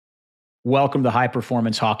Welcome to the High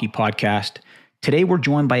Performance Hockey Podcast. Today we're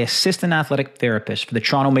joined by assistant athletic therapist for the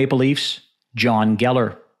Toronto Maple Leafs, Jon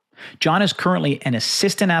Geller. Jon is currently an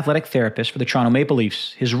assistant athletic therapist for the Toronto Maple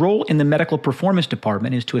Leafs. His role in the medical performance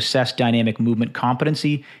department is to assess dynamic movement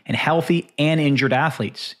competency in healthy and injured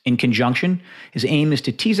athletes. In conjunction, his aim is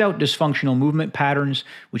to tease out dysfunctional movement patterns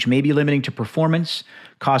which may be limiting to performance,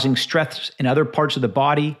 causing stress in other parts of the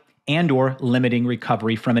body, and/or limiting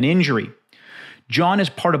recovery from an injury. Jon is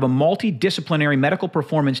part of a multidisciplinary medical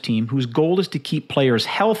performance team whose goal is to keep players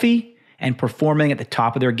healthy and performing at the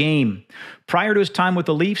top of their game. Prior to his time with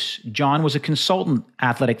the Leafs, Jon was a consultant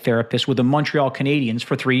athletic therapist with the Montreal Canadiens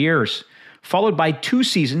for 3 years, followed by 2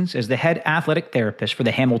 seasons as the head athletic therapist for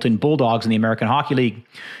the Hamilton Bulldogs in the American Hockey League.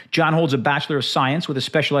 Jon holds a Bachelor of Science with a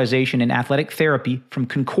specialization in athletic therapy from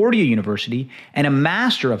Concordia University and a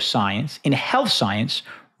Master of Science in Health Science,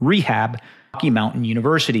 Rehab, Rocky Mountain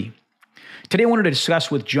University. Today, I wanted to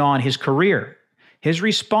discuss with Jon his career, his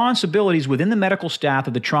responsibilities within the medical staff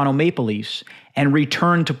of the Toronto Maple Leafs, and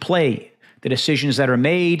return to play, the decisions that are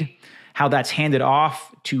made, how that's handed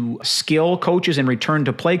off to skill coaches and return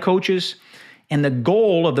to play coaches, and the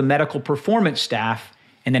goal of the medical performance staff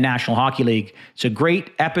in the National Hockey League. It's a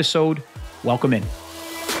great episode. Welcome in.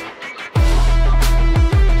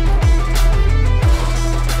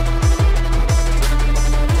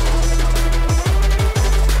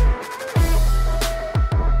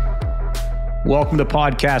 Welcome to the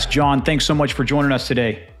podcast, Jon. Thanks so much for joining us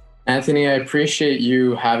today. Anthony, I appreciate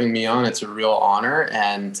you having me on. It's a real honor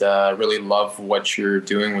and really love what you're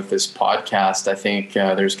doing with this podcast. I think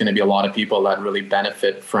there's going to be a lot of people that really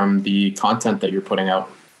benefit from the content that you're putting out.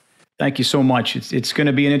 Thank you so much. It's going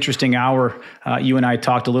to be an interesting hour. You and I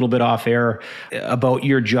talked a little bit off air about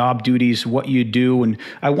your job duties, what you do. And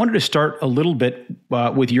I wanted to start a little bit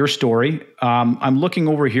with your story. I'm looking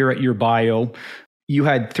over here at your bio. You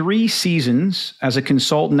had 3 seasons as a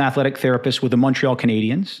consultant athletic therapist with the Montreal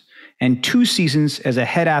Canadiens and 2 seasons as a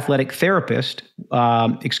head athletic therapist,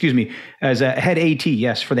 as a head AT,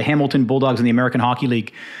 yes, for the Hamilton Bulldogs in the American Hockey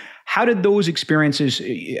League. How did those experiences,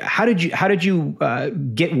 how did you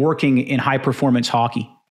get working in high performance hockey?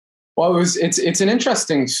 Well, it's an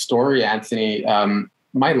interesting story, Anthony.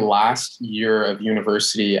 My last year of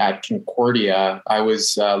university at Concordia, I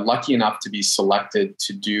was lucky enough to be selected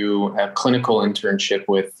to do a clinical internship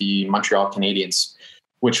with the Montreal Canadiens,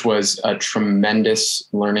 which was a tremendous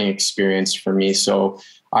learning experience for me. So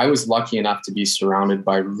I was lucky enough to be surrounded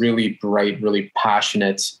by really bright, really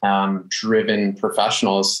passionate, driven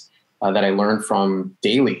professionals that I learned from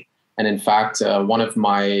daily. And in fact, one of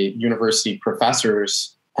my university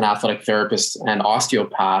professors, an athletic therapist and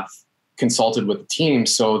osteopath, consulted with the team.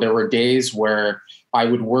 So there were days where I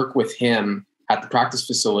would work with him at the practice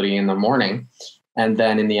facility in the morning, and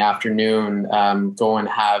then in the afternoon, go and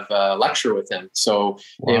have a lecture with him. So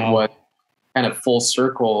Wow. It was kind of full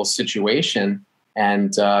circle situation,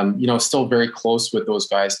 and, still very close with those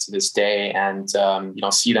guys to this day, and,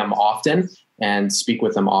 see them often and speak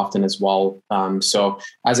with them often as well. So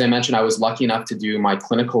as I mentioned, I was lucky enough to do my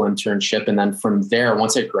clinical internship. And then from there,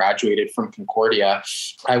 once I graduated from Concordia,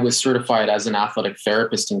 I was certified as an athletic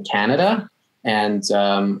therapist in Canada. And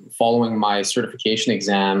following my certification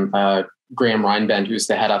exam, Graham Reinbend, who's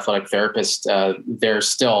the head athletic therapist there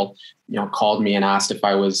still, called me and asked if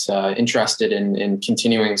I was interested in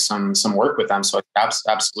continuing some work with them. So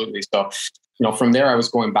absolutely. So, from there, I was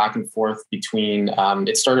going back and forth between,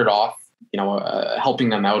 it started off, helping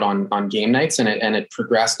them out on game nights. And it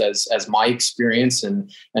progressed as my experience and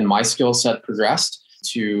my skill set progressed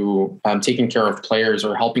to taking care of players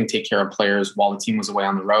or helping take care of players while the team was away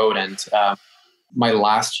on the road. And my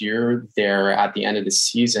last year there at the end of the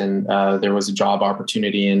season, there was a job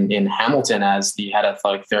opportunity in Hamilton as the head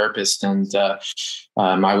athletic therapist. And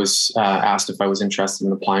I was asked if I was interested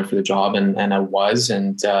in applying for the job, and I was.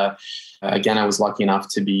 And again, I was lucky enough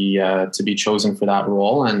to be chosen for that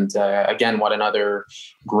role. And again, what another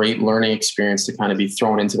great learning experience to kind of be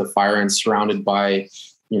thrown into the fire and surrounded by,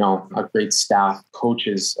 a great staff,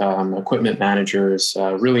 coaches, equipment managers,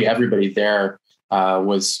 really everybody there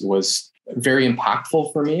was very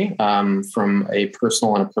impactful for me from a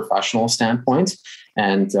personal and a professional standpoint.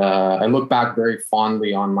 And I look back very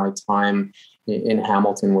fondly on my time in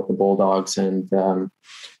Hamilton with the Bulldogs. And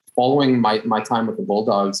following my time with the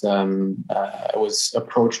Bulldogs, I was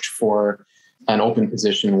approached for an open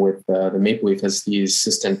position with the Maple Leaf as the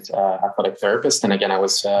assistant athletic therapist. And again, I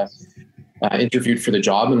was interviewed for the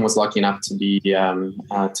job and was lucky enough to be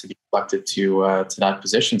elected to that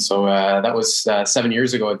position. So that was 7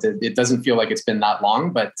 years ago. It doesn't feel like it's been that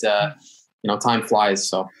long, but time flies.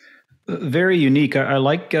 So Very unique. I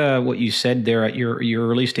like what you said there at your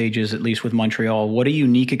early stages, at least with Montreal. What a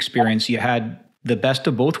unique experience. You had the best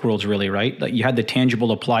of both worlds, really, right? Like you had the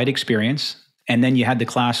tangible applied experience, and then you had the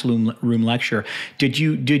classroom lecture. Did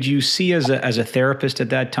you see as a therapist at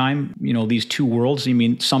that time, these two worlds? I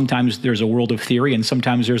mean, sometimes there's a world of theory, and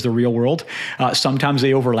sometimes there's the real world. Sometimes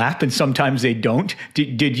they overlap, and sometimes they don't.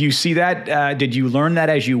 Did you see that? Did you learn that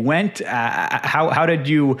as you went? How did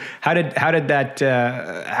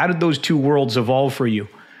those two worlds evolve for you?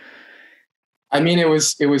 I mean, it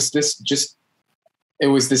was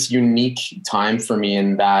this unique time for me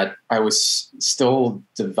in that I was still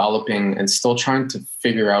developing and still trying to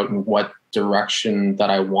figure out in what direction that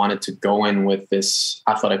I wanted to go in with this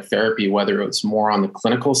athletic therapy, whether it was more on the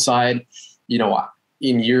clinical side.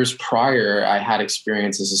 In years prior, I had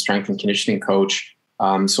experience as a strength and conditioning coach.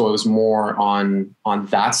 So it was more on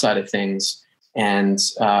that side of things. And,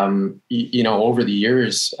 over the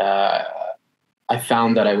years, I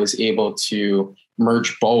found that I was able to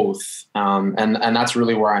merge both. And that's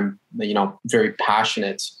really where I'm, very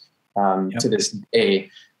passionate to this day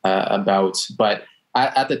about. But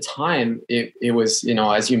at the time, it was,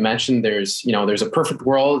 as you mentioned, there's a perfect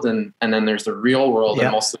world and then there's the real world. Yep.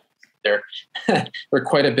 And mostly we're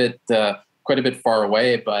quite a bit far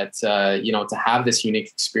away. But, to have this unique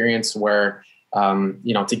experience where,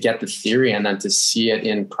 to get the theory and then to see it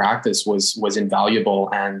in practice was invaluable.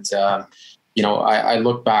 And, I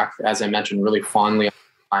look back, as I mentioned, really fondly on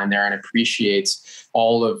the time there and appreciate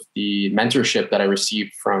all of the mentorship that I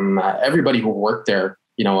received from everybody who worked there.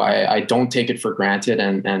 I don't take it for granted.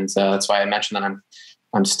 And that's why I mentioned that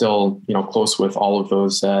I'm still, close with all of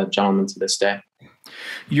those gentlemen to this day.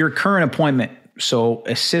 Your current appointment, so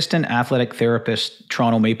assistant athletic therapist,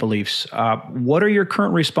 Toronto Maple Leafs. What are your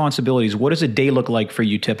current responsibilities? What does a day look like for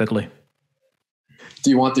you typically? Do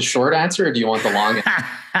you want the short answer or do you want the long answer?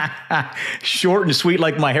 Short and sweet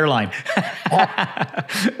like my hairline.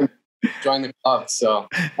 Join the club. So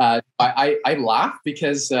I laugh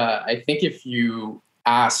because I think if you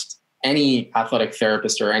asked any athletic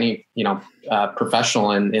therapist or any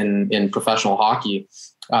professional in professional hockey,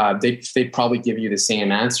 they'd probably give you the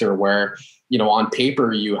same answer where, on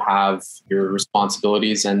paper you have your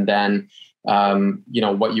responsibilities and then,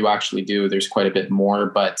 what you actually do, there's quite a bit more.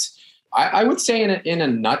 But I would say in a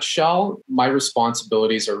nutshell, my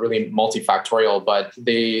responsibilities are really multifactorial, but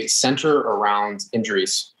they center around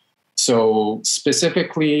injuries. So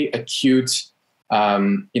specifically acute,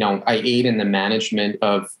 I aid in the management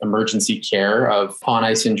of emergency care of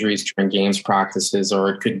on-ice injuries during games practices, or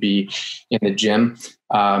it could be in the gym.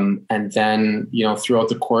 And then, throughout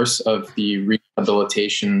the course of the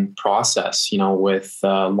rehabilitation process, with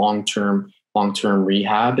long-term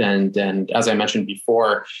rehab. And as I mentioned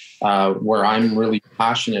before, where I'm really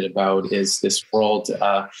passionate about is this world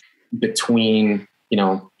between,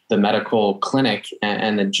 the medical clinic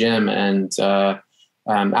and the gym and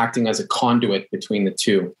acting as a conduit between the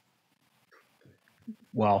two.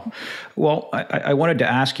 Well, I wanted to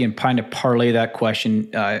ask you and kind of parlay that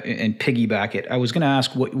question and piggyback it. I was going to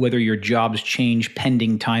ask whether your jobs change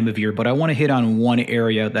pending time of year, but I want to hit on one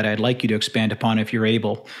area that I'd like you to expand upon if you're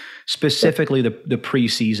able, specifically the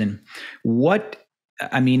preseason.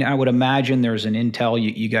 I would imagine there's an intel,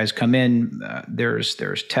 you guys come in, there's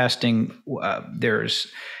testing, there's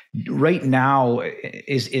right now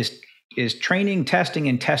is training, testing,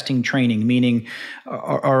 and testing training, meaning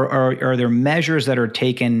are there measures that are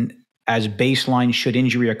taken as baseline should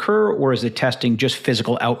injury occur, or is the testing just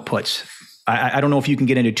physical outputs? I don't know if you can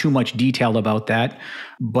get into too much detail about that,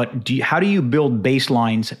 but how do you build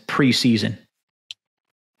baselines preseason?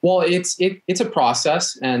 Well, it's a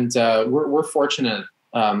process, and we're fortunate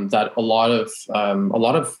that a lot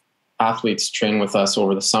of athletes train with us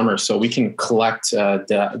over the summer, so we can collect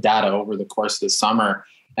data over the course of the summer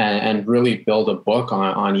and really build a book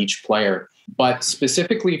on each player. But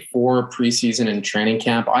specifically for preseason and training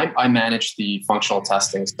camp, I manage the functional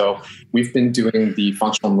testing. So we've been doing the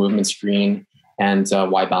functional movement screen and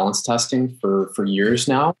Y balance testing for years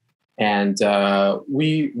now. And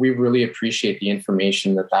we really appreciate the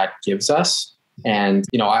information that gives us. And,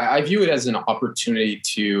 I view it as an opportunity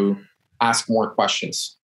to ask more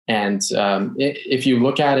questions. And if you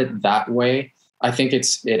look at it that way, I think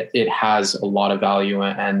it has a lot of value,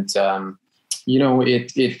 and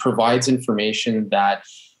it provides information that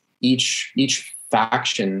each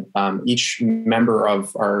faction, each member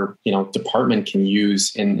of our department can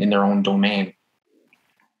use in their own domain.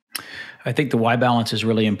 I think the Y balance is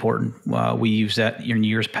really important. We use that in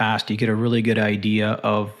years past. You get a really good idea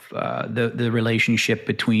of the relationship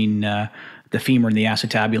between the femur and the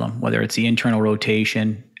acetabulum, whether it's the internal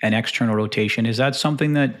rotation and external rotation. Is that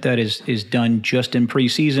something that is done just in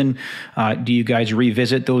preseason? Do you guys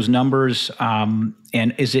revisit those numbers? And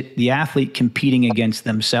is it the athlete competing against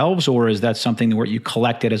themselves, or is that something where you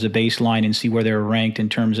collect it as a baseline and see where they're ranked in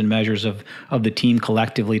terms and measures of the team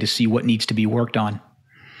collectively to see what needs to be worked on?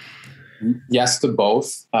 Yes to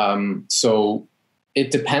both. So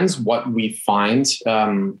it depends what we find,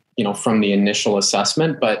 from the initial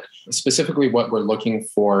assessment, but specifically what we're looking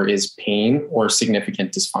for is pain or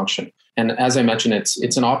significant dysfunction. And as I mentioned,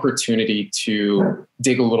 it's an opportunity to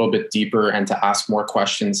dig a little bit deeper and to ask more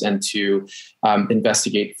questions and to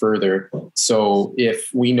investigate further. So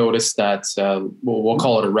if we notice that, we'll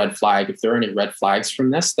call it a red flag. If there are any red flags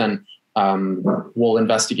from this, then we'll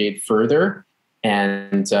investigate further.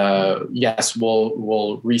 And yes,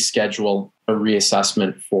 we'll reschedule a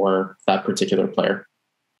reassessment for that particular player.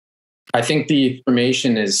 I think the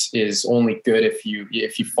information is only good if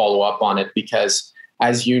you follow up on it, because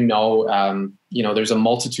as you know, there's a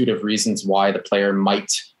multitude of reasons why the player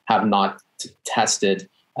might have not tested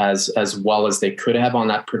as well as they could have on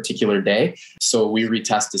that particular day. So we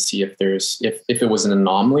retest to see if it was an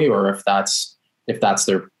anomaly or if that's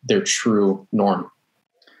their true norm.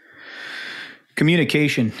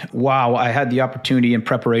 Communication. Wow. I had the opportunity in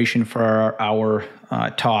preparation for our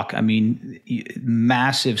talk. I mean,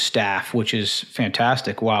 massive staff, which is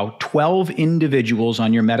fantastic. Wow. 12 individuals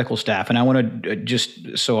on your medical staff. And I want to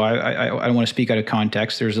I want to speak out of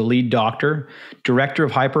context. There's a lead doctor, director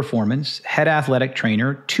of high performance, head athletic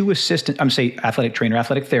trainer,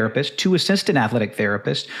 athletic therapist, 2 assistant athletic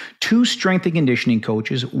therapists, 2 strength and conditioning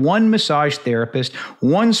coaches, 1 massage therapist,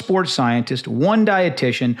 1 sports scientist, 1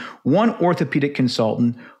 dietitian, 1 orthopedic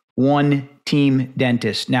consultant, 1 team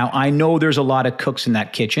dentist. Now, I know there's a lot of cooks in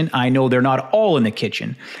that kitchen. I know they're not all in the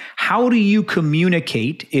kitchen. How do you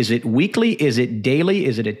communicate? Is it weekly? Is it daily?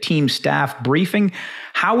 Is it a team staff briefing?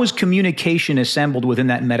 How is communication assembled within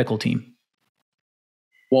that medical team?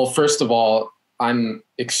 Well, first of all, I'm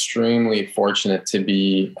extremely fortunate to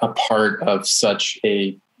be a part of such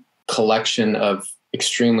a collection of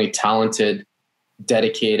extremely talented,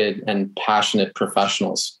 dedicated, and passionate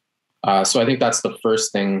professionals. So I think that's the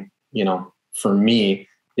first thing, for me,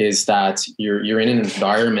 is that you're in an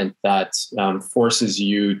environment that forces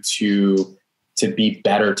you to be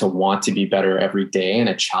better, to want to be better every day, and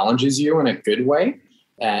it challenges you in a good way.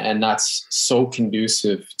 And that's so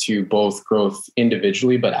conducive to both growth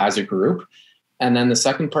individually, but as a group. And then the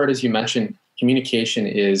second part, as you mentioned, communication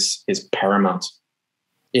is paramount.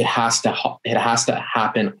 It has to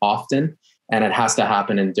happen often. And it has to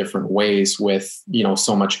happen in different ways with,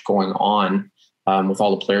 so much going on with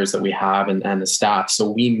all the players that we have and the staff.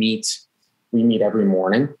 So we meet every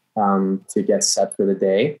morning to get set for the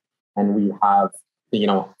day. And we have,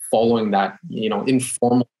 following that,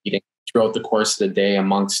 informal meeting throughout the course of the day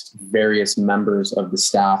amongst various members of the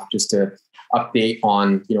staff, just to update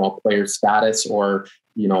on, a player's status or,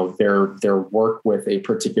 their work with a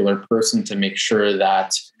particular person to make sure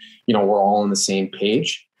that, we're all on the same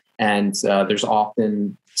page. And there's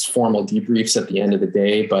often formal debriefs at the end of the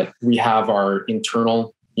day, but we have our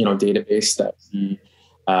internal, database that we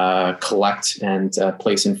collect and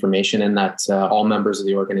place information in that all members of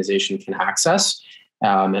the organization can access.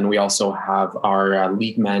 And we also have our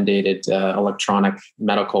league mandated electronic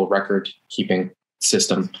medical record keeping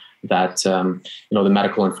system that, the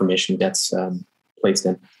medical information gets placed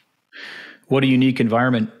in. What a unique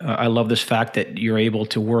environment. I love this fact that you're able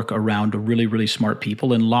to work around really, really smart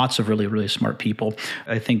people and lots of really, really smart people.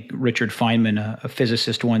 I think Richard Feynman, a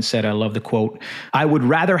physicist, once said, I love the quote, "I would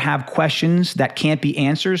rather have questions that can't be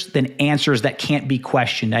answers than answers that can't be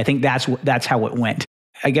questioned." I think that's how it went.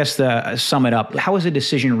 I guess to sum it up, how is a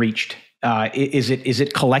decision reached? Is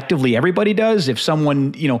it collectively everybody does? If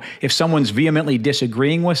someone's vehemently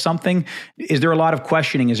disagreeing with something, is there a lot of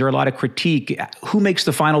questioning? Is there a lot of critique? Who makes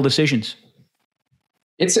the final decisions?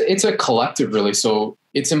 It's a collective, really. So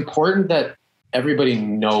it's important that everybody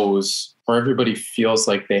knows or everybody feels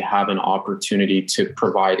like they have an opportunity to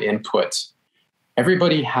provide input.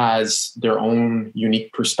 Everybody has their own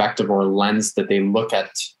unique perspective or lens that they look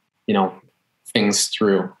at, things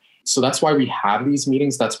through. So that's why we have these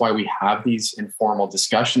meetings. That's why we have these informal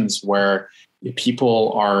discussions where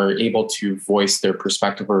people are able to voice their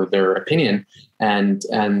perspective or their opinion, and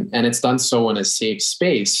it's done so in a safe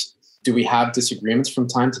space. Do we have disagreements from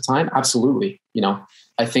time to time? Absolutely.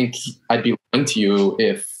 I think I'd be lying to you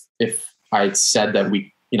if I said that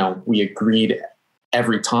we agreed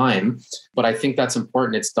every time, but I think that's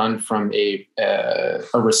important. It's done from a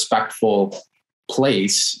respectful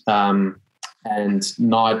place. and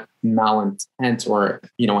not malintent or,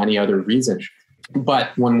 any other reason.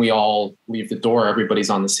 But when we all leave the door, everybody's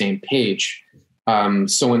on the same page.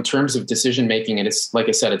 So in terms of decision making, and it's like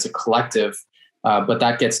I said, it's a collective, but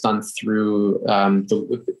that gets done through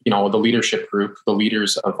the leadership group, the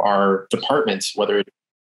leaders of our department, whether it's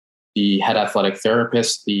the head athletic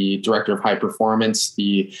therapist, the director of high performance,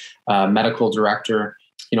 the medical director.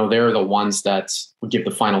 They're the ones that would give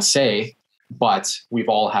the final say. But we've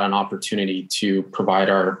all had an opportunity to provide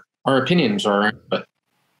our opinions or our input.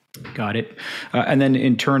 Got it. And then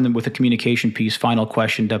in turn, with the communication piece, final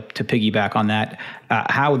question to piggyback on that,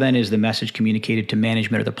 how then is the message communicated to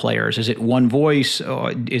management or the players? Is it one voice?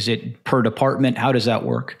 Or is it per department? How does that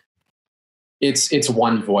work? It's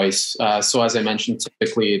one voice. So as I mentioned,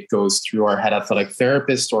 typically it goes through our head athletic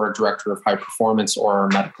therapist or director of high performance or our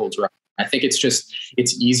medical director. I think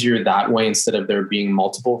it's easier that way instead of there being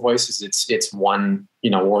multiple voices. It's one,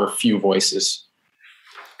 or a few voices.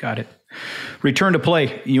 Got it. Return to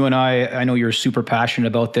play. You and I know you're super passionate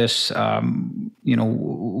about this.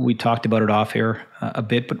 We talked about it off here a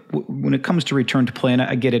bit, but when it comes to return to play, and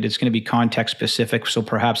I get it, it's going to be context specific. So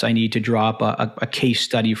perhaps I need to draw up a case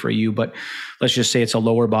study for you, but let's just say it's a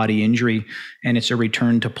lower body injury and it's a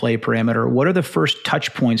return to play parameter. What are the first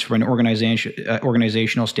touch points from an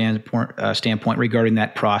organizational standpoint regarding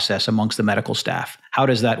that process amongst the medical staff? How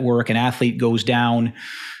does that work? An athlete goes down,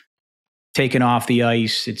 taken off the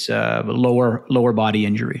ice. It's a lower body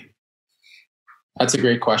injury. That's a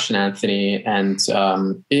great question, Anthony. And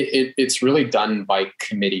it's really done by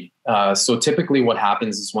committee. So typically what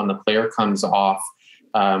happens is when the player comes off,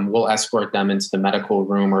 we'll escort them into the medical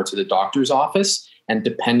room or to the doctor's office. And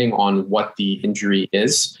depending on what the injury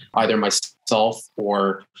is, either myself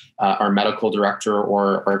or our medical director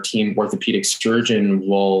or our team orthopedic surgeon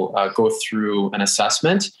will go through an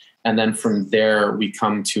assessment. And then from there, we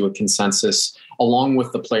come to a consensus along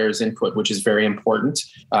with the player's input, which is very important,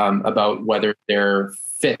 about whether they're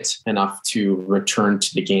fit enough to return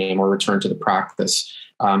to the game or return to the practice.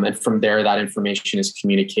 And from there, that information is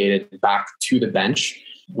communicated back to the bench,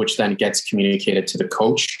 which then gets communicated to the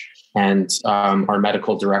coach. And our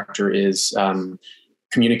medical director is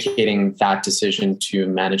communicating that decision to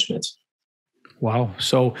management. Wow.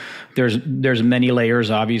 So there's many layers,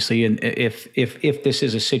 obviously. And if this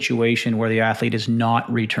is a situation where the athlete is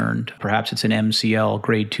not returned, perhaps it's an MCL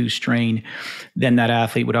grade 2 strain, then that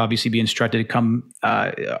athlete would obviously be instructed to come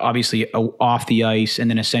obviously off the ice and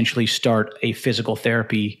then essentially start a physical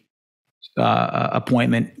therapy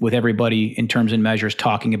appointment with everybody in terms and measures,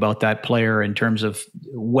 talking about that player in terms of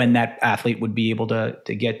when that athlete would be able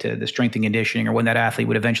to get to the strength and conditioning, or when that athlete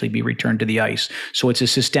would eventually be returned to the ice. So it's a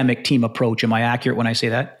systemic team approach. Am I accurate when I say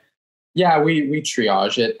that? Yeah, we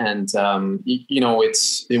triage it. And,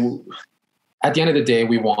 at the end of the day,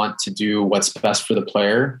 we want to do what's best for the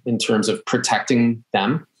player in terms of protecting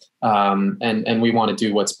them. And we want to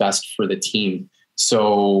do what's best for the team.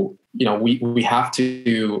 So, we have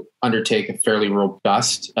to undertake a fairly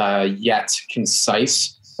robust, yet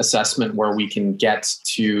concise assessment where we can get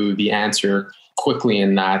to the answer quickly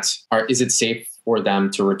in that, is it safe for them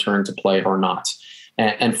to return to play or not?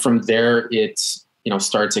 And from there, it,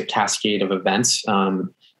 starts a cascade of events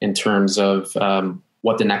in terms of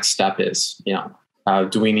what the next step is.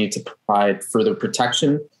 Do we need to provide further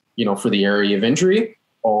protection, for the area of injury,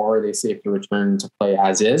 or are they safe to return to play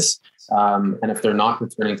as is? And if they're not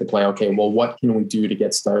returning to play, okay, well, what can we do to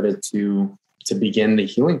get started to begin the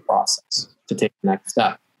healing process, to take the next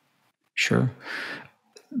step? Sure.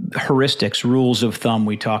 Heuristics, rules of thumb.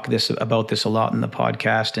 We talk about this a lot in the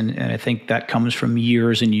podcast, and I think that comes from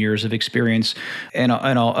years and years of experience. And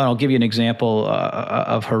I'll give you an example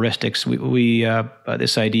of heuristics. We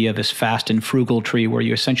this idea of this fast and frugal tree, where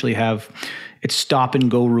you essentially have it's stop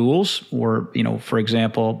and go rules. Or for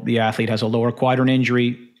example, the athlete has a lower quadrant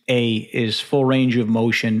injury. A is full range of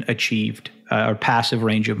motion achieved, or passive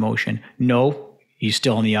range of motion. No, he's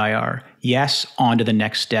still in the IR. Yes, on to the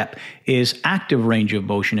next step. Is active range of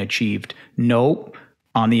motion achieved? No,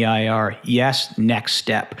 on the IR. Yes, next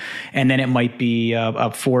step. And then it might be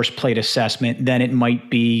a force plate assessment. Then it might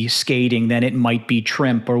be skating. Then it might be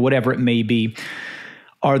trimp, or whatever it may be.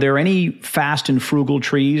 Are there any fast and frugal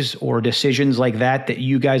trees or decisions like that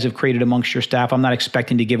you guys have created amongst your staff? I'm not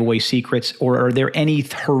expecting to give away secrets. Or are there any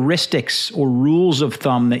heuristics or rules of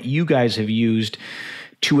thumb that you guys have used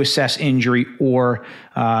to assess injury, or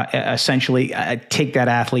essentially take that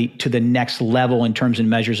athlete to the next level in terms and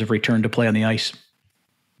measures of return to play on the ice?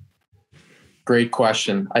 Great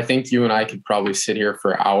question. I think you and I could probably sit here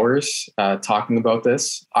for hours talking about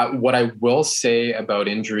this. What I will say about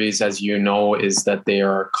injuries, as you know, is that they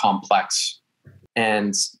are complex.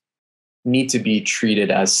 And need to be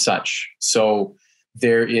treated as such. So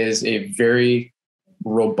there is a very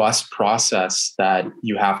robust process that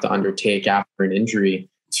you have to undertake after an injury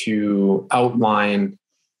to outline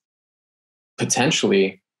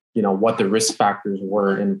potentially, what the risk factors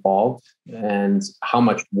were involved and how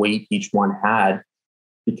much weight each one had,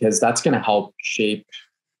 because that's going to help shape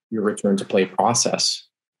your return to play process.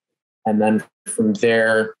 And then from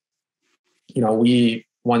there,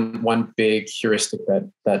 one big heuristic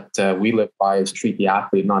that we live by is treat the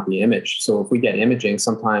athlete, not the image. So if we get imaging,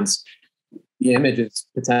 sometimes the image is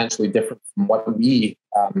potentially different from what we,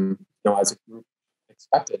 as a group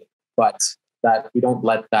expected, but that we don't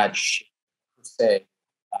let that shape, per se,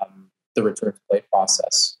 the return to play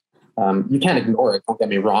process. You can't ignore it, don't get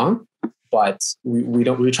me wrong, but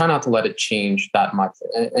we try not to let it change that much.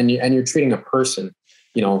 And you're treating a person,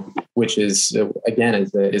 which is, again,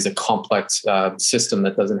 is a complex system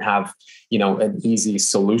that doesn't have, an easy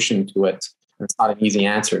solution to it. It's not an easy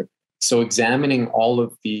answer. So examining all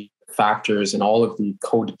of the factors and all of the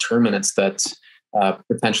co-determinants that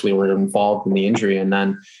potentially were involved in the injury. And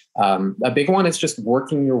then a big one is just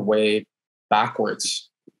working your way backwards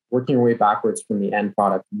from the end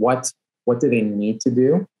product. What do they need to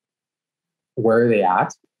do? Where are they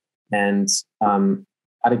at? And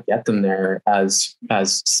how to get them there as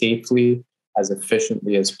safely, as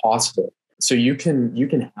efficiently as possible. So you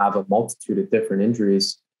can have a multitude of different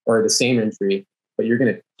injuries or the same injury, but you're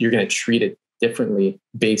gonna treat it differently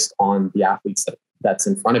based on the athletes that's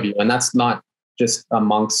in front of you. And that's not just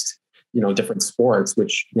amongst different sports,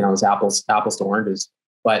 which is apples to oranges,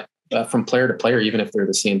 but from player to player, even if they're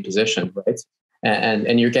the same position, right?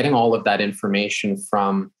 And you're getting all of that information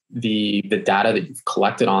from the data that you've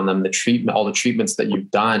collected on them, all the treatments that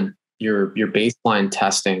you've done, your baseline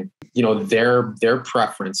testing, their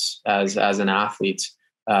preference as an athlete,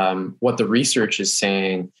 what the research is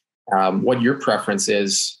saying, what your preference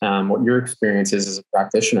is, what your experience is as a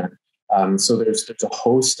practitioner. So there's a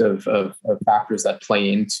host of factors that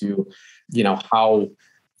play into, how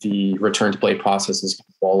the return to play process is going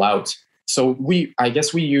to roll out. So I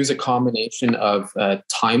guess we use a combination of a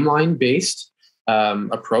timeline-based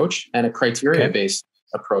approach and a criteria-based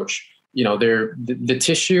approach. The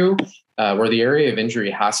tissue or the area of injury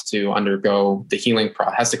has to undergo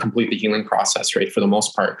has to complete the healing process, right? For the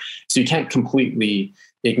most part. So you can't completely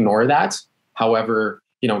ignore that. However,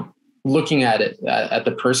 looking at it, at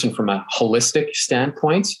the person from a holistic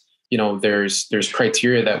standpoint, there's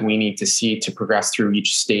criteria that we need to see to progress through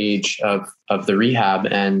each stage of the rehab.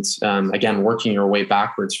 And again, working your way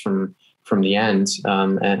backwards from the end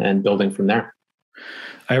and building from there.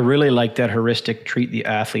 I really like that heuristic, treat the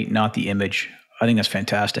athlete, not the image. I think that's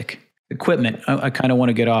fantastic. Equipment. I kind of want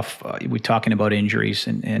to get off. We're talking about injuries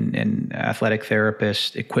and athletic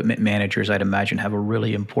therapists, equipment managers, I'd imagine, have a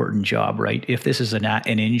really important job, right? If this is an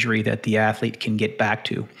injury that the athlete can get back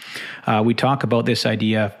to. We talk about this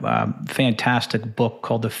idea, fantastic book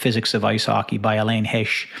called The Physics of Ice Hockey by Elaine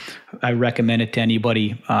Hesh. I recommend it to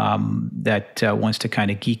anybody that wants to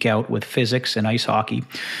kind of geek out with physics and ice hockey.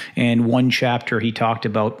 And one chapter, he talked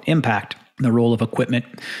about impact. The role of equipment.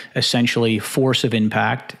 Essentially, force of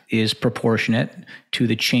impact is proportionate to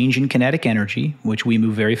the change in kinetic energy, which we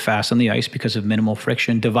move very fast on the ice because of minimal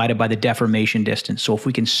friction, divided by the deformation distance. So if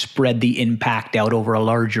we can spread the impact out over a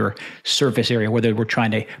larger surface area, whether we're trying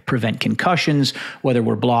to prevent concussions, whether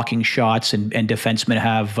we're blocking shots and defensemen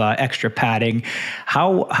have extra padding,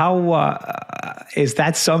 how is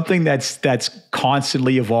that something that's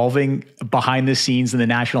constantly evolving behind the scenes in the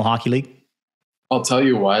National Hockey League? I'll tell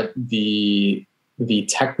you what, the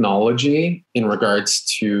technology in regards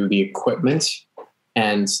to the equipment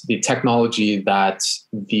and the technology that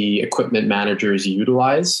the equipment managers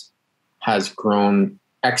utilize has grown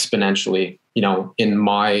exponentially, in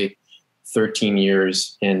my 13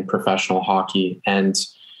 years in professional hockey. And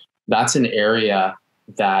that's an area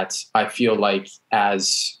that I feel like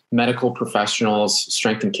as medical professionals,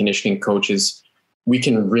 strength and conditioning coaches, we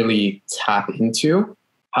can really tap into.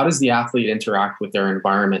 How does the athlete interact with their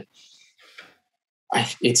environment?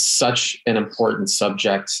 It's such an important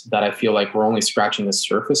subject that I feel like we're only scratching the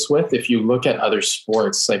surface with. If you look at other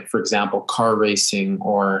sports, like, for example, car racing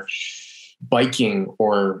or biking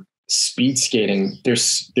or speed skating,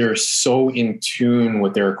 they're so in tune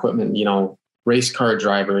with their equipment. Race car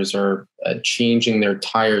drivers are changing their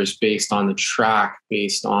tires based on the track,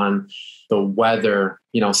 based on the weather.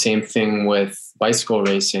 Same thing with bicycle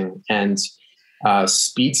racing. And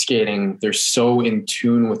speed skating, they're so in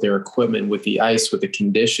tune with their equipment, with the ice, with the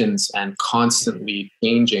conditions, and constantly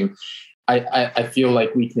changing. I feel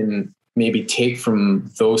like we can maybe take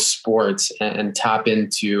from those sports and tap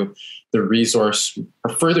into, the resource,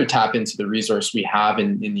 or further tap into the resource we have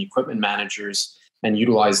in the equipment managers and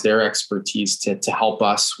utilize their expertise to help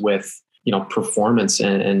us with, performance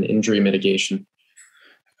and injury mitigation.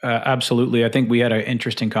 Absolutely. I think we had an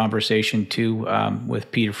interesting conversation too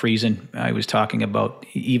with Peter Friesen. I was talking about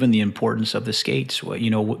even the importance of the skates.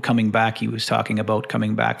 Coming back, he was talking about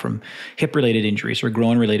coming back from hip-related injuries or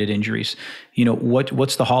groin-related injuries.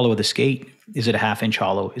 What's the hollow of the skate? Is it a 1/2 inch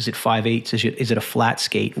hollow? Is it 5/8? Is it a flat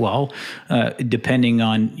skate? Well, depending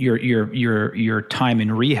on your time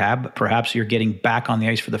in rehab, perhaps you're getting back on the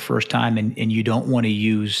ice for the first time, and you don't want to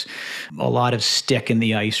use a lot of stick in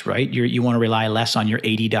the ice, right? You want to rely less on your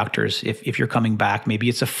adductors if you're coming back. Maybe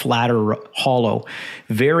it's a flatter hollow.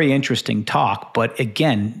 Very interesting talk, but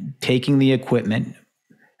again, taking the equipment,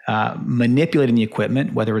 manipulating the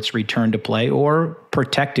equipment, whether it's return to play or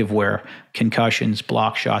protective wear, concussions,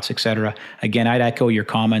 block shots, etc. Again, I'd echo your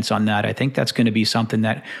comments on that. I think that's going to be something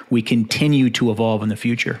that we continue to evolve in the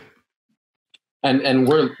future. And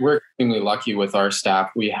we're extremely lucky with our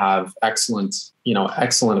staff. We have excellent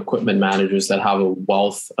equipment managers that have a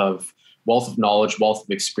wealth of knowledge, wealth of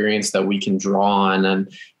experience that we can draw on. And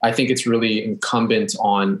I think it's really incumbent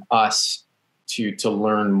on us to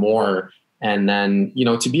learn more. And then,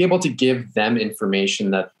 to be able to give them information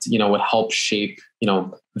that, would help shape,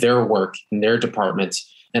 their work in their department.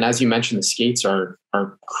 And as you mentioned, the skates are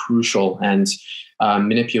crucial, and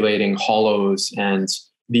manipulating hollows and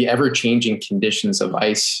the ever-changing conditions of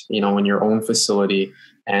ice, in your own facility,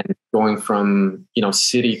 and going from,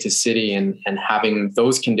 city to city and having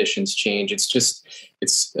those conditions change.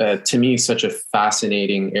 It's to me, such a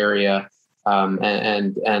fascinating area.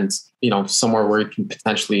 And somewhere where you can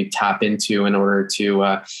potentially tap into in order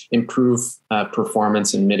to improve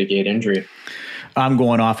performance and mitigate injury. I'm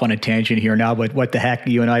going off on a tangent here now, but what the heck?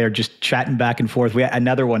 You and I are just chatting back and forth. We had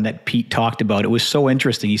another one that Pete talked about. It was so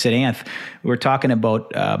interesting. He said, Anth, we were talking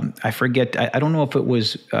about, I forget, I don't know if it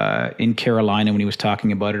was in Carolina when he was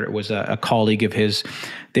talking about it, or it was a colleague of his.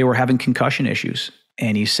 They were having concussion issues.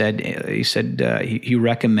 And he said he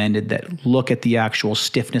recommended that look at the actual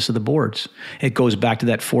stiffness of the boards. It goes back to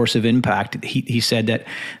that force of impact. He said that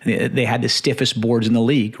they had the stiffest boards in the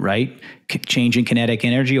league, right? Changing kinetic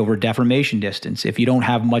energy over deformation distance. If you don't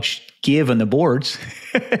have much give on the boards,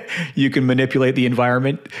 you can manipulate the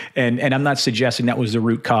environment. And I'm not suggesting that was the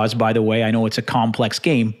root cause, by the way. I know it's a complex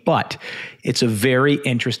game, but it's a very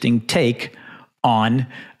interesting take on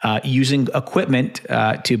using equipment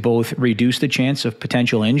to both reduce the chance of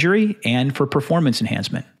potential injury and for performance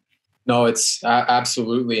enhancement. No, it's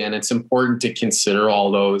absolutely. And it's important to consider all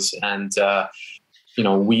those. And,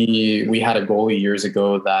 we had a goalie years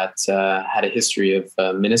ago that had a history of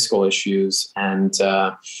meniscal issues. And,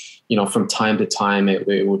 from time to time,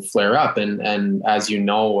 it would flare up. And as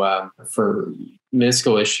for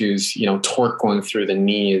meniscal issues, torque going through the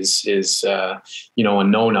knee is a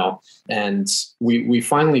no-no. And we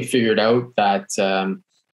finally figured out that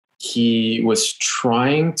he was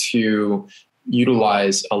trying to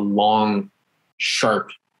utilize a long,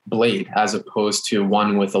 sharp blade as opposed to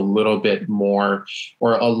one with a little bit more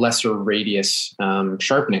or a lesser radius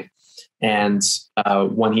sharpening. And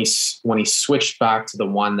when he switched back to the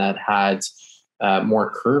one that had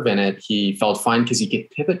more curve in it, he felt fine because he could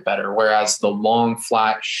pivot better. Whereas the long,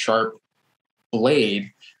 flat, sharp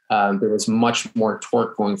blade, there was much more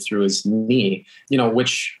torque going through his knee,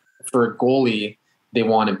 which for a goalie, they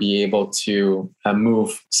want to be able to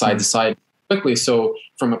move side to side quickly. So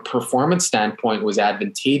from a performance standpoint, it was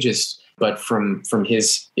advantageous, but from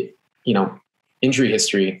his, injury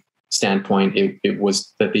history standpoint, it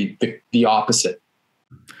was the opposite.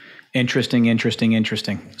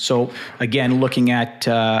 Interesting. So again, looking at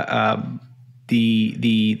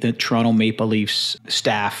the Toronto Maple Leafs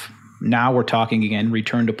staff, now we're talking again,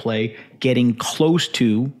 return to play, getting close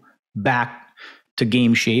to back to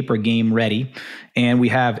game shape or game ready. And we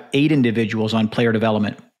have 8 individuals on player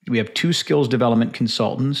development. We have 2 skills development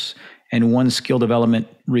consultants and 1 skill development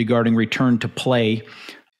regarding return to play.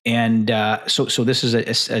 And so this is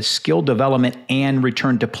a skill development and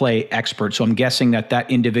return to play expert. So I'm guessing that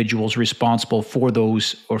individual is responsible for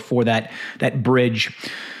those or for that bridge.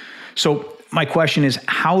 So my question is,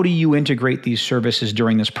 how do you integrate these services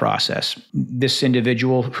during this process? This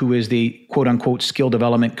individual who is the quote unquote skill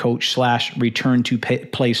development coach / return to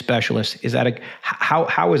play specialist, is that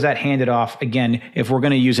how is that handed off? Again, if we're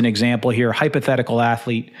going to use an example here, hypothetical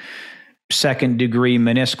athlete, 2nd degree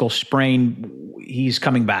meniscal sprain, he's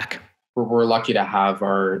coming back. We're lucky to have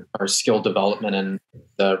our skill development and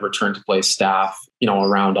the return to play staff,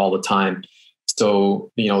 around all the time.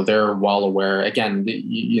 So, they're well aware. Again,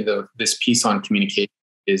 this piece on communication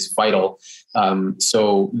is vital.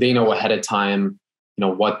 So they know ahead of time,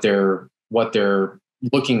 what they're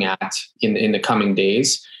looking at in the coming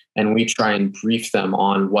days, and we try and brief them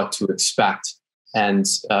on what to expect. And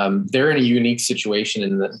they're in a unique situation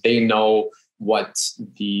in that they know what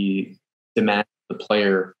the demand of the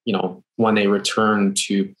player, when they return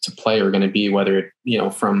to play are going to be, whether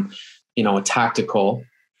from a tactical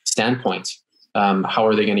standpoint. How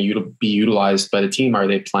are they going to be utilized by the team? Are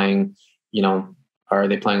they playing, are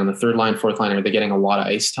they playing on the third line, fourth line? Are they getting a lot of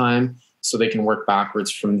ice time so they can work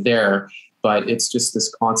backwards from there? But it's just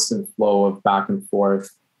this constant flow of back and forth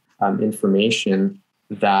information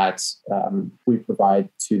that we provide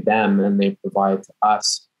to them and they provide to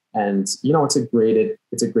us. And, it's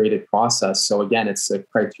a graded process. So again, it's a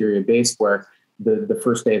criteria based where the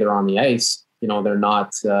first day they're on the ice, they're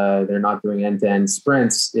not doing end-to-end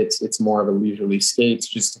sprints. It's more of a leisurely skates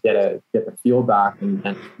just to get the feel back and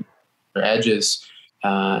their edges.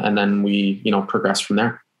 And then we, progress from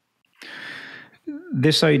there.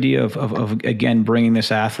 This idea of again, bringing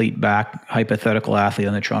this athlete back, hypothetical athlete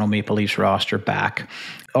on the Toronto Maple Leafs roster back,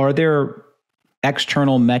 are there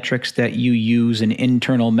external metrics that you use and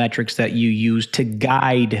internal metrics that you use to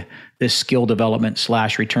guide the skill development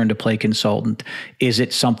 / return to play consultant? Is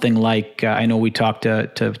it something like, I know we talked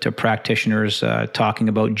to practitioners talking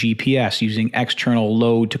about GPS, using external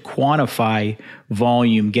load to quantify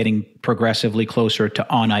volume, getting progressively closer to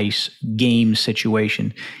on ice game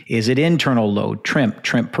situation? Is it internal load, trim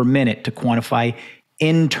per minute to quantify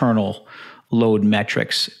internal load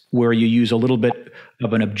metrics where you use a little bit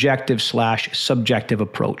of an objective / subjective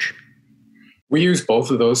approach? We use both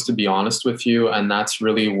of those, to be honest with you. And that's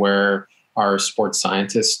really where our sports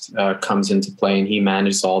scientist comes into play. And he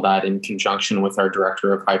manages all that in conjunction with our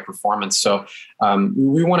director of high performance. So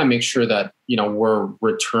we want to make sure that, we're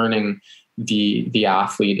returning the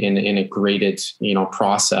athlete in a graded,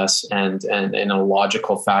 process and in a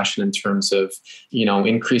logical fashion in terms of,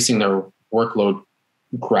 increasing their workload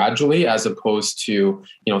gradually, as opposed to,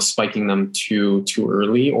 spiking them too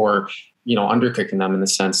early or, undercooking them in the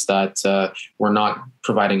sense that we're not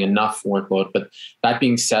providing enough workload. But that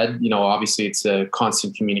being said, obviously it's a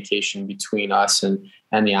constant communication between us and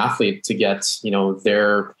the athlete to get,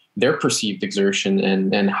 their perceived exertion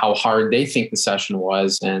and how hard they think the session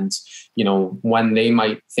was. And, when they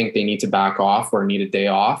might think they need to back off or need a day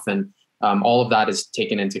off. And all of that is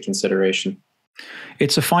taken into consideration.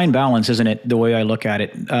 It's a fine balance, isn't it? The way I look at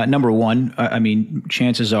it. Number one,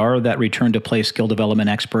 chances are that return to play skill development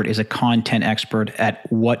expert is a content expert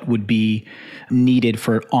at what would be needed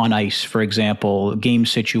for on ice, for example, game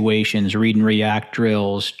situations, read and react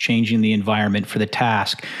drills, changing the environment for the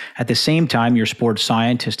task. At the same time, your sports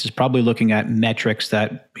scientist is probably looking at metrics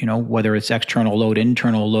that, whether it's external load,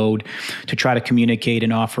 internal load, to try to communicate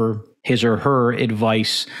and offer his or her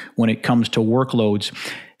advice when it comes to workloads.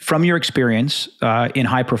 From your experience in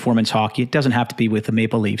high-performance hockey, it doesn't have to be with the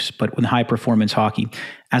Maple Leafs, but in high-performance hockey,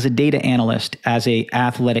 as a data analyst, as a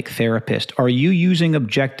athletic therapist, are you using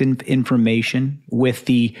objective information with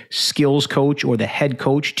the skills coach or the head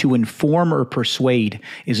coach to inform or persuade?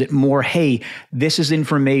 Is it more, hey, this is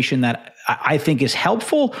information that I think is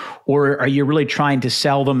helpful, or are you really trying to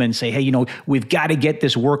sell them and say, hey, we've got to get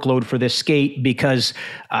this workload for this skate because,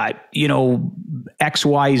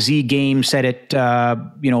 XYZ game said it,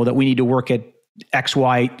 that we need to work at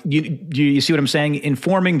XY. You see what I'm saying?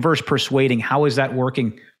 Informing versus persuading. How is that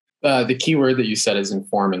working? The key word that you said is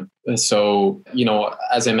informing. So,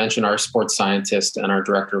 as I mentioned, our sports scientist and our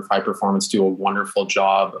director of high performance do a wonderful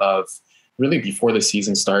job of really before the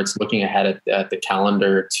season starts, looking ahead at the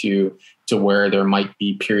calendar to where there might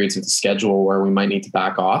be periods of the schedule where we might need to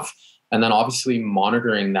back off. And then obviously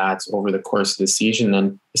monitoring that over the course of the season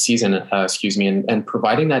and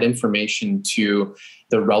providing that information to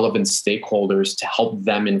the relevant stakeholders to help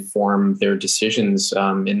them inform their decisions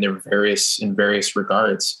in various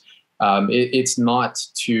regards. It's not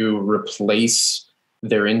to replace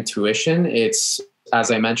their intuition. It's,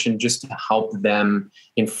 as I mentioned, just to help them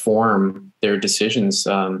inform their decisions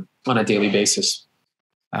on a daily basis.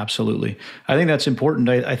 Absolutely. I think that's important.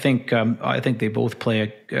 I think they both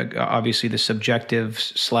play obviously the subjective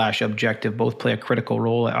 / objective both play a critical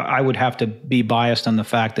role. I would have to be biased on the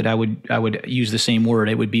fact that I would use the same word.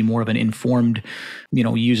 It would be more of an informed,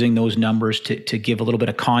 using those numbers to give a little bit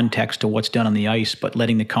of context to what's done on the ice, but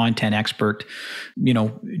letting the content expert,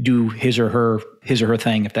 do his or her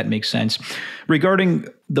thing, if that makes sense. Regarding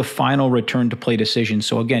the final return to play decision.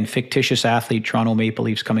 So again, fictitious athlete, Toronto Maple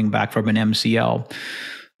Leafs coming back from an MCL.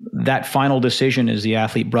 that final decision is the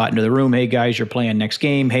athlete brought into the room. Hey guys, you're playing next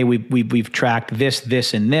game. Hey, we've tracked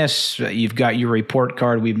this, and this. You've got your report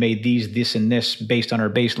card. We've made this, and this based on our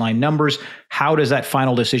baseline numbers. How does that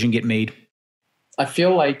final decision get made? I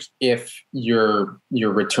feel like if your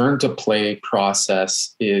return to play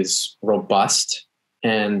process is robust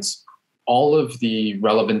and all of the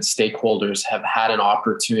relevant stakeholders have had an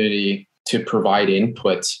opportunity to provide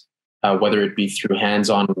input, whether it be through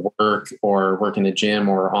hands-on work or work in the gym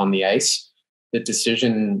or on the ice, the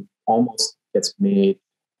decision almost gets made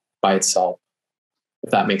by itself,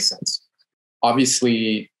 if that makes sense.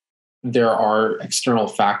 Obviously, there are external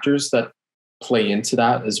factors that play into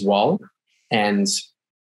that as well. And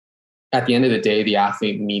at the end of the day, the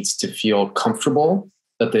athlete needs to feel comfortable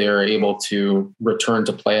that they are able to return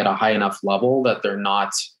to play at a high enough level that they're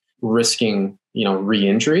not risking,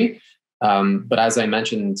 re-injury. But as I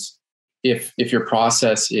mentioned, if your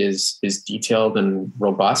process is detailed and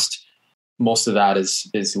robust, most of that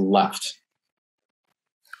is left.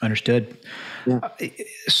 Understood. Yeah.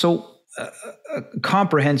 So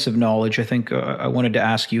comprehensive knowledge, I think I wanted to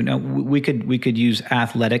ask you. Now, we could use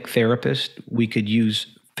athletic therapist, we could use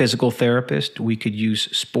physical therapist, we could use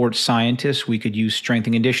sports scientist, we could use strength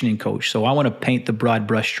and conditioning coach. So I want to paint the broad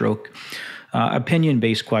brushstroke.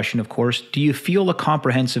 Opinion-based question, of course. Do you feel the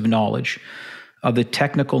comprehensive knowledge of the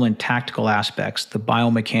technical and tactical aspects, the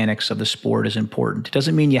biomechanics of the sport is important? It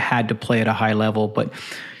doesn't mean you had to play at a high level, but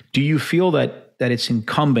do you feel that it's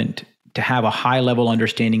incumbent to have a high-level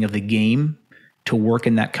understanding of the game to work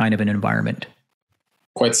in that kind of an environment?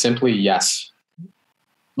 Quite simply, yes.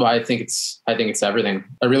 Well, I think it's everything.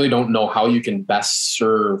 I really don't know how you can best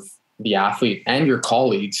serve the athlete and your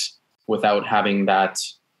colleagues without having that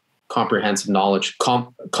comprehensive knowledge.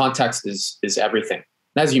 Context is everything.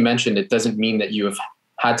 As you mentioned, it doesn't mean that you have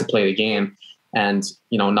had to play the game, and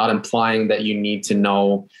not implying that you need to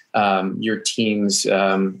know your team's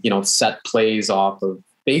set plays off of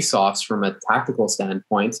face-offs from a tactical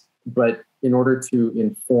standpoint. But in order to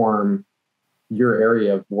inform your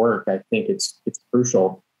area of work, I think it's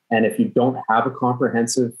crucial. And if you don't have a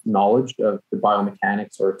comprehensive knowledge of the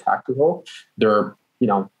biomechanics or tactical, there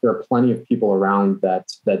are plenty of people around that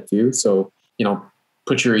do. So,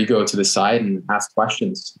 put your ego to the side and ask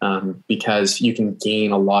questions, because you can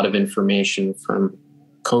gain a lot of information from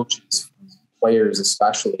coaches, players,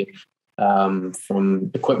 especially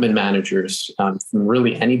from equipment managers, from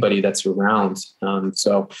really anybody that's around.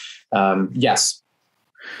 Yes.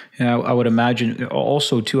 Yeah, I would imagine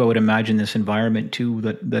also too. I would imagine this environment too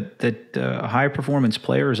that high performance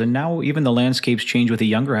players, and now even the landscapes change with the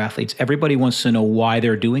younger athletes. Everybody wants to know why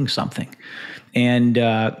they're doing something, and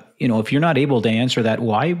if you're not able to answer that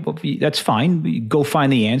why, that's fine. Go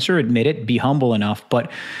find the answer, admit it, be humble enough.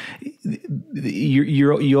 But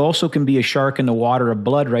you also can be a shark in the water of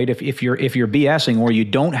blood, right? If you're BSing or you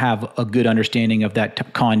don't have a good understanding of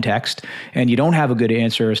that context and you don't have a good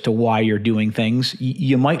answer as to why you're doing things,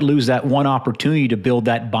 you might lose that one opportunity to build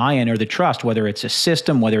that buy-in or the trust, whether it's a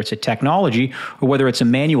system, whether it's a technology, or whether it's a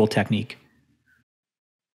manual technique.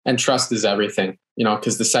 And trust is everything,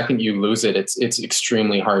 because the second you lose it, it's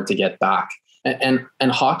extremely hard to get back. And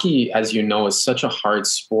hockey, as you know, is such a hard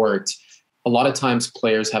sport. A lot of times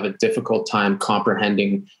players have a difficult time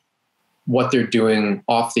comprehending what they're doing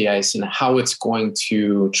off the ice and how it's going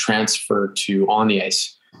to transfer to on the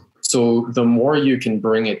ice. So the more you can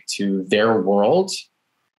bring it to their world,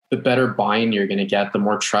 the better buy-in you're going to get, the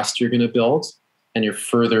more trust you're going to build, and you're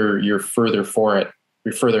further for it.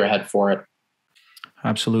 You're further ahead for it.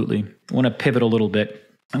 Absolutely. I want to pivot a little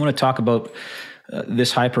bit. I want to talk about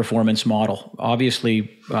this high performance model. Obviously,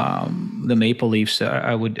 the Maple Leafs,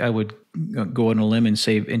 I would go on a limb and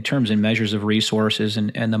say, in terms and measures of resources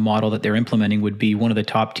and the model that they're implementing, would be one of the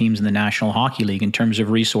top teams in the National Hockey League in terms of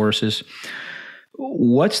resources.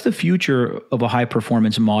 What's the future of a high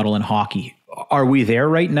performance model in hockey? Are we there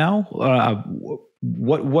right now?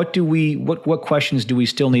 What questions do we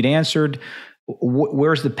still need answered?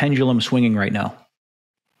 Where's the pendulum swinging right now?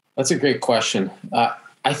 That's a great question.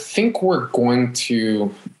 I think we're going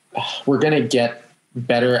to get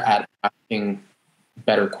better at asking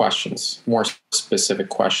better questions, more specific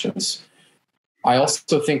questions. I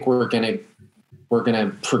also think we're going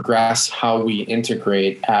to progress how we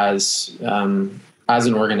integrate as an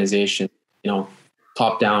organization,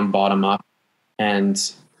 top down, bottom up,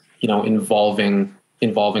 and involving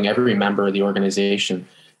every member of the organization,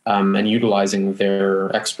 and utilizing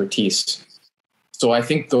their expertise. So I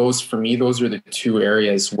think those are the two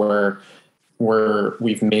areas where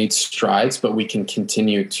we've made strides, but we can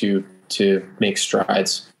continue to make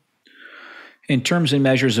strides. In terms and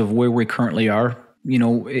measures of where we currently are,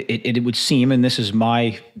 it would seem, and this is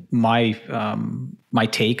my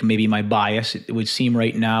take, maybe my bias, it would seem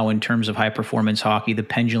right now in terms of high performance hockey, the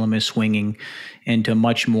pendulum is swinging into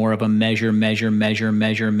much more of a measure,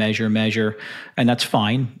 and that's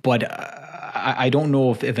fine. But I don't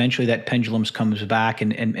know if eventually that pendulum comes back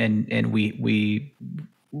and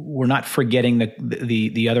we're not forgetting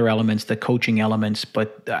the other elements, the coaching elements,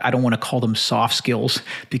 but I don't want to call them soft skills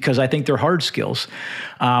because I think they're hard skills.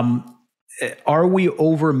 Are we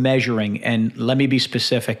over measuring? And let me be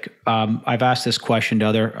specific. I've asked this question to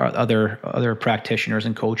other practitioners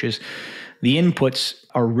and coaches. The inputs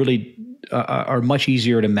are really are much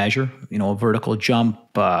easier to measure. A vertical jump,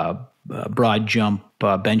 broad jump,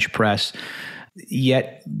 bench press.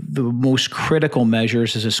 Yet the most critical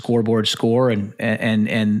measures is a scoreboard score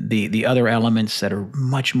and the other elements that are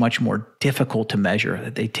much more difficult to measure.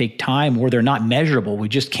 That they take time or they're not measurable. We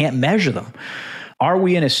just can't measure them. Are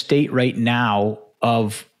we in a state right now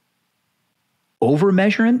of over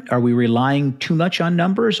measuring? Are we relying too much on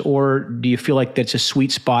numbers, or do you feel like that's a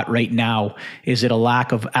sweet spot right now? Is it a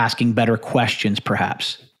lack of asking better questions,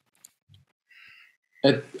 perhaps?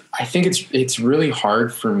 I think it's really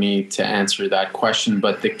hard for me to answer that question,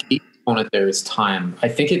 but the key component there is time. I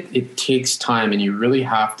think it takes time, and you really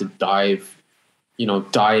have to dive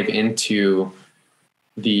into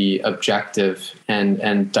the objective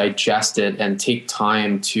and digest it and take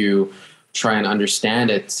time to try and understand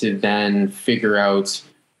it to then figure out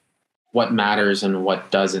what matters and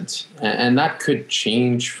what doesn't. And that could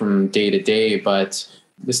change from day to day, but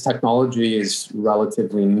this technology is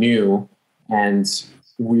relatively new and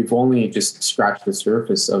we've only just scratched the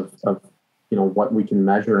surface of what we can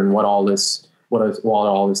measure and what all this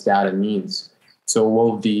data means. So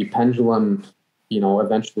will the pendulum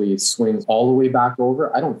eventually swing all the way back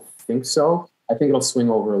over? I don't think so. I think it'll swing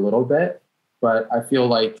over a little bit, but I feel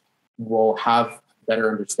like we'll have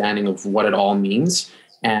better understanding of what it all means.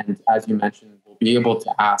 And as you mentioned, we'll be able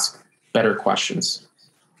to ask better questions.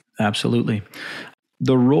 Absolutely.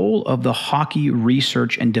 The role of the hockey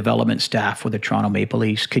research and development staff for the Toronto Maple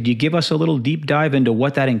Leafs. Could you give us a little deep dive into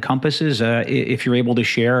what that encompasses? If you're able to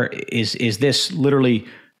share, is this literally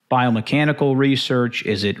biomechanical research?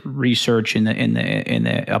 Is it research in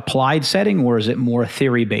the applied setting, or is it more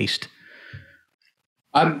theory based?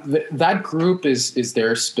 That group is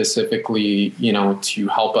there specifically, to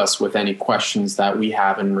help us with any questions that we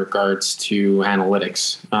have in regards to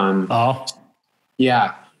analytics.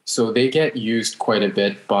 Yeah, so they get used quite a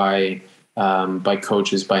bit by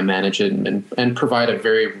coaches, by management, and provide a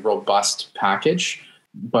very robust package.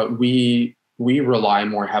 But we rely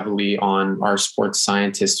more heavily on our sports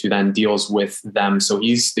scientist, who then deals with them. So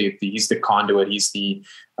he's the conduit. He's the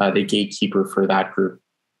gatekeeper for that group.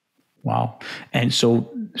 Wow. And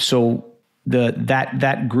so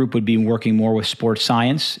that group would be working more with sports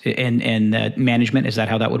science and management. Is that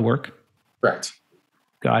how that would work? Correct.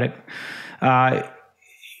 Got it.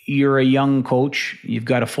 You're a young coach. You've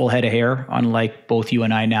got a full head of hair, unlike both you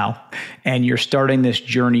and I now, and you're starting this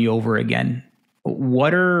journey over again.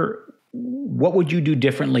 What would you do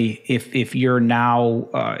differently if you're now,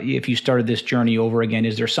 if you started this journey over again?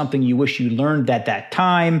 Is there something you wish you learned at that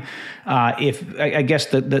time? I guess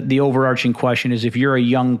the overarching question is, if you're a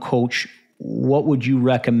young coach, what would you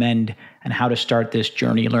recommend and how to start this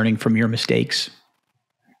journey learning from your mistakes?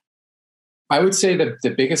 I would say that the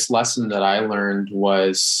biggest lesson that I learned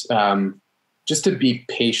was just to be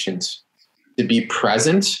patient, to be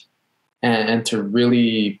present, and to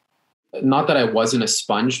really, not that I wasn't a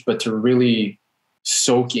sponge, but to really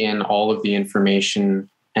soak in all of the information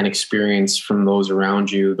and experience from those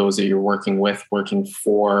around you, those that you're working with, working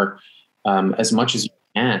for, as much as you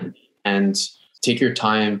can, and take your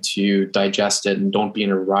time to digest it and don't be in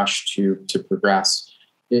a rush to progress.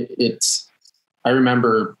 I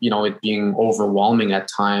remember, it being overwhelming at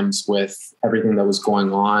times with everything that was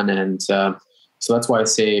going on. And so that's why I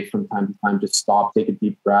say from time to time, just stop, take a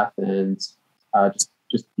deep breath, and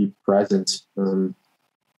just be present.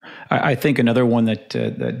 I think another one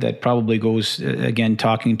that probably goes, again,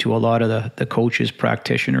 talking to a lot of the coaches,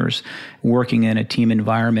 practitioners, working in a team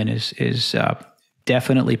environment is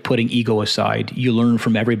definitely putting ego aside. You learn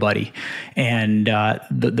from everybody. And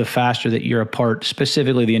the faster that you're apart,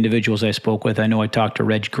 specifically the individuals I spoke with, I know I talked to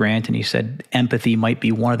Reg Grant, and he said empathy might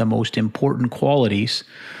be one of the most important qualities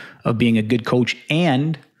of being a good coach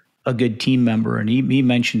and a good team member. And he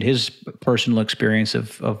mentioned his personal experience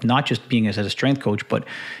of not just being as a strength coach, but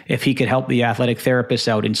if he could help the athletic therapists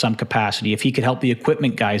out in some capacity, if he could help the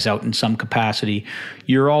equipment guys out in some capacity,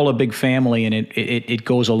 you're all a big family, and it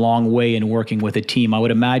goes a long way in working with a team. I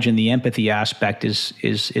would imagine the empathy aspect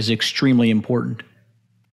is extremely important.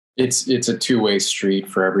 it's a two-way street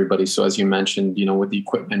for everybody. So as you mentioned, with the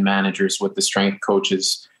equipment managers, with the strength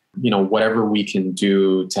coaches, whatever we can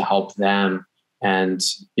do to help them, and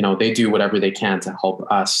they do whatever they can to help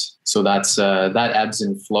us. So that's that ebbs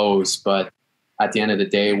and flows, but at the end of the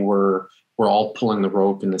day, we're all pulling the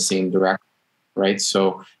rope in the same direction, right?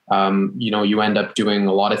 So you end up doing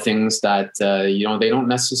a lot of things that they don't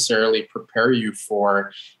necessarily prepare you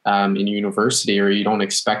for in university, or you don't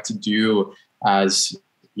expect to do as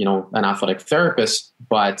an athletic therapist,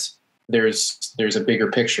 but there's a bigger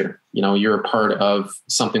picture. You're a part of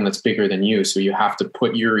something that's bigger than you. So you have to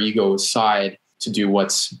put your ego aside to do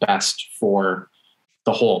what's best for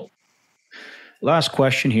the whole. Last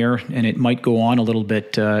question here, and it might go on a little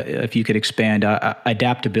bit. If you could expand,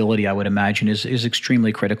 adaptability, I would imagine, is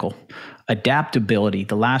extremely critical. Adaptability.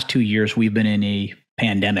 The last 2 years, we've been in a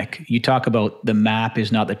pandemic. You talk about the map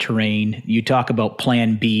is not the terrain. You talk about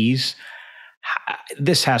plan Bs.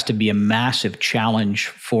 This has to be a massive challenge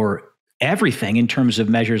for everything in terms of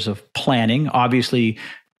measures of planning. Obviously,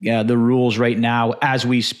 the rules right now, as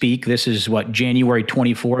we speak, this is January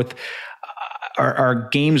 24th. Are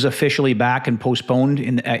games officially back and postponed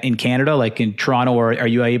in Canada, like in Toronto, or are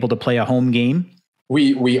you able to play a home game?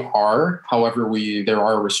 We are. However, there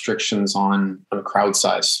are restrictions on crowd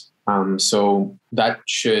size. So that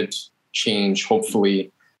should change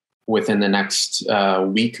hopefully within the next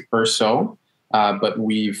week or so. But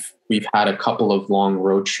we've had a couple of long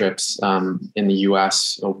road trips in the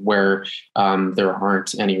US where there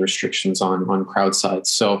aren't any restrictions on crowd size.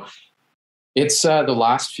 So it's the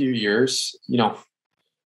last few years,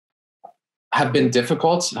 have been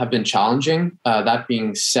difficult, have been challenging. That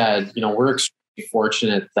being said, we're extremely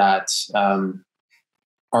fortunate that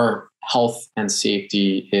our health and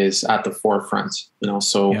safety is at the forefront.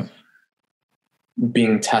 So yep.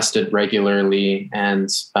 Being tested regularly and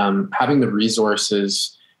having the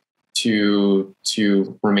resources to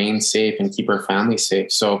remain safe and keep our family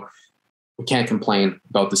safe. So we can't complain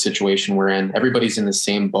about the situation we're in. Everybody's in the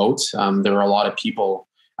same boat. There are a lot of people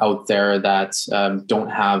out there that don't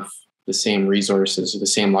have the same resources or the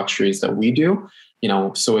same luxuries that we do.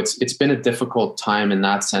 So it's been a difficult time in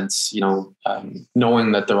that sense.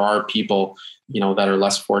 Knowing that there are people that are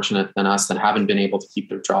less fortunate than us, that haven't been able to keep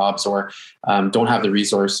their jobs, or don't have the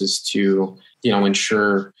resources to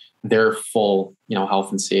ensure their full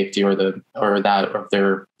health and safety, or that of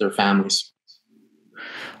their families.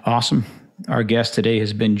 Awesome. Our guest today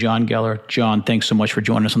has been Jon Geller. Jon, thanks so much for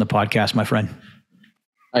joining us on the podcast, my friend.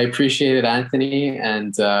 I appreciate it, Anthony,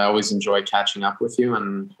 and I always enjoy catching up with you,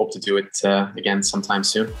 and hope to do it again sometime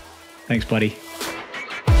soon. Thanks, buddy.